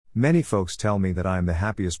Many folks tell me that I am the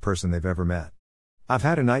happiest person they've ever met. I've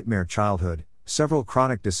had a nightmare childhood, several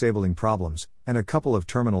chronic disabling problems, and a couple of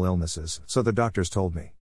terminal illnesses, so the doctors told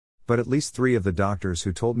me. But at least 3 of the doctors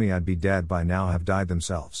who told me I'd be dead by now have died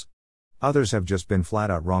themselves. Others have just been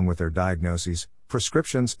flat out wrong with their diagnoses,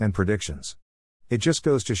 prescriptions, and predictions. It just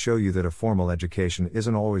goes to show you that a formal education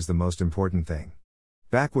isn't always the most important thing.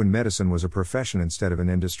 Back when medicine was a profession instead of an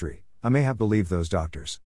industry, I may have believed those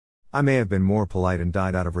doctors. I may have been more polite and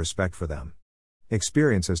died out of respect for them.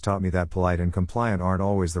 Experience has taught me that polite and compliant aren't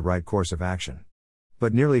always the right course of action.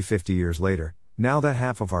 But nearly 50 years later, now that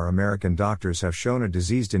half of our American doctors have shown a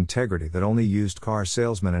diseased integrity that only used car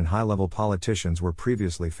salesmen and high-level politicians were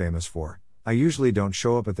previously famous for, I usually don't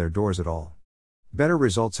show up at their doors at all. Better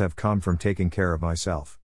results have come from taking care of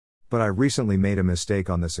myself. But I recently made a mistake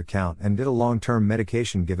on this account and did a long-term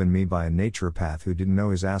medication given me by a naturopath who didn't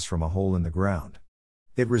know his ass from a hole in the ground.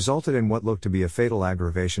 It resulted in what looked to be a fatal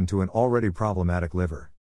aggravation to an already problematic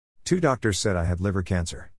liver. 2 doctors said I had liver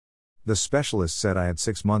cancer. The specialist said I had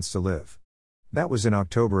 6 months to live. That was in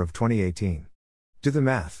October of 2018. Do the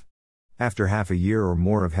math. After half a year or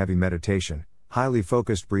more of heavy meditation, highly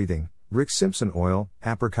focused breathing, Rick Simpson oil,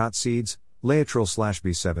 apricot seeds,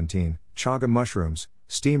 Laetrile/B17, chaga mushrooms,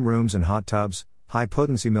 steam rooms and hot tubs,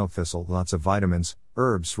 high-potency milk thistle, lots of vitamins,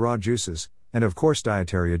 herbs, raw juices, and of course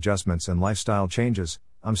dietary adjustments and lifestyle changes,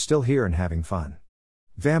 I'm still here and having fun.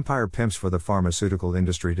 Vampire pimps for the pharmaceutical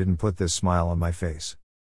industry didn't put this smile on my face.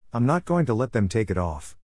 I'm not going to let them take it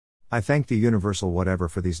off. I thank the universal whatever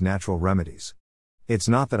for these natural remedies. It's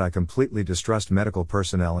not that I completely distrust medical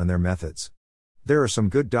personnel and their methods. There are some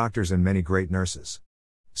good doctors and many great nurses.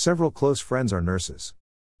 Several close friends are nurses.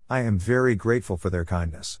 I am very grateful for their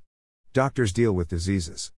kindness. Doctors deal with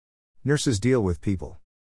diseases. Nurses deal with people.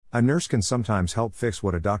 A nurse can sometimes help fix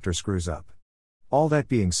what a doctor screws up. All that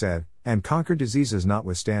being said, and conquer diseases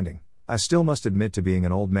notwithstanding, I still must admit to being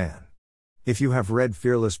an old man. If you have read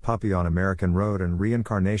Fearless Puppy on American Road and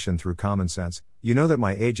Reincarnation Through Common Sense, you know that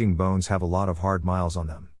my aging bones have a lot of hard miles on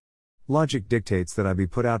them. Logic dictates that I be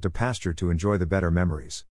put out to pasture to enjoy the better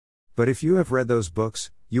memories. But if you have read those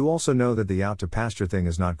books, you also know that the out to pasture thing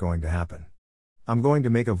is not going to happen. I'm going to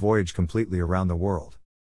make a voyage completely around the world.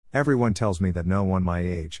 Everyone tells me that no one my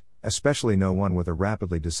age, especially no one with a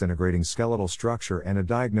rapidly disintegrating skeletal structure and a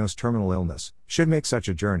diagnosed terminal illness, should make such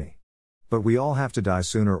a journey. But we all have to die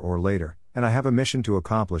sooner or later, and I have a mission to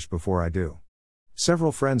accomplish before I do.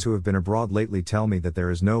 Several friends who have been abroad lately tell me that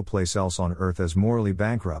there is no place else on earth as morally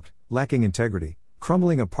bankrupt, lacking integrity,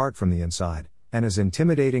 crumbling apart from the inside, and as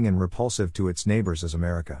intimidating and repulsive to its neighbors as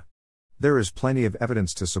America. There is plenty of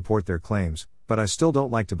evidence to support their claims, but I still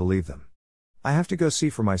don't like to believe them. I have to go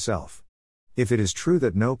see for myself. If it is true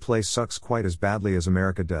that no place sucks quite as badly as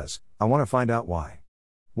America does, I want to find out why.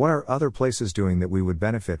 What are other places doing that we would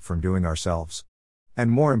benefit from doing ourselves?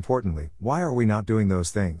 And more importantly, why are we not doing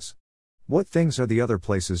those things? What things are the other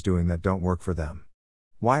places doing that don't work for them?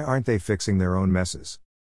 Why aren't they fixing their own messes?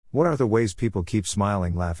 What are the ways people keep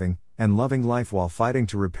smiling, laughing, and loving life while fighting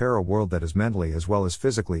to repair a world that is mentally as well as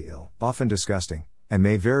physically ill, often disgusting, and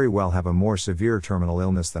may very well have a more severe terminal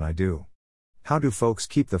illness than I do? How do folks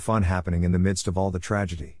keep the fun happening in the midst of all the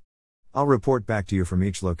tragedy? I'll report back to you from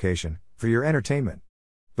each location, for your entertainment.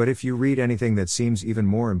 But if you read anything that seems even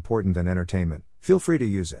more important than entertainment, feel free to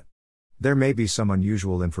use it. There may be some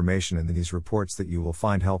unusual information in these reports that you will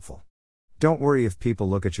find helpful. Don't worry if people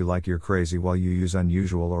look at you like you're crazy while you use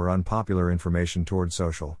unusual or unpopular information toward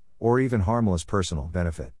social, or even harmless personal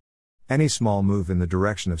benefit. Any small move in the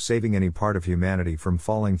direction of saving any part of humanity from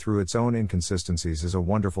falling through its own inconsistencies is a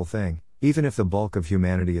wonderful thing, even if the bulk of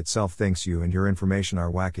humanity itself thinks you and your information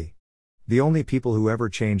are wacky. The only people who ever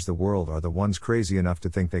change the world are the ones crazy enough to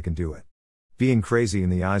think they can do it. Being crazy in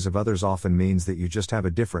the eyes of others often means that you just have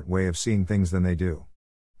a different way of seeing things than they do.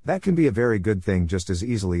 That can be a very good thing just as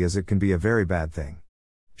easily as it can be a very bad thing.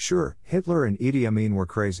 Sure, Hitler and Idi Amin were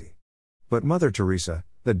crazy. But Mother Teresa,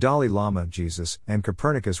 the Dalai Lama, Jesus, and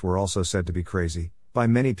Copernicus were also said to be crazy, by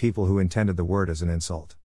many people who intended the word as an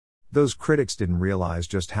insult. Those critics didn't realize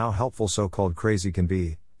just how helpful so-called crazy can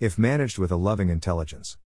be, if managed with a loving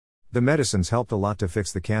intelligence. The medicines helped a lot to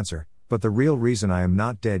fix the cancer, but the real reason I am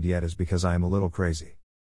not dead yet is because I am a little crazy.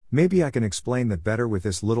 Maybe I can explain that better with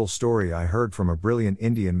this little story I heard from a brilliant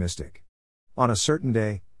Indian mystic. On a certain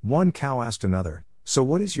day, one cow asked another, "So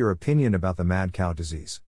what is your opinion about the mad cow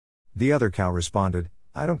disease?" The other cow responded,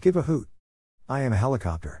 "I don't give a hoot. I am a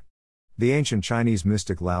helicopter." The ancient Chinese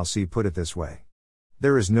mystic Lao Tzu put it this way: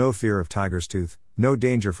 there is no fear of tiger's tooth, no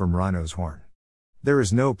danger from rhino's horn. There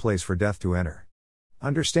is no place for death to enter.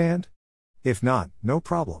 Understand? If not, no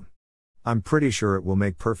problem. I'm pretty sure it will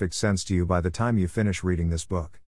make perfect sense to you by the time you finish reading this book.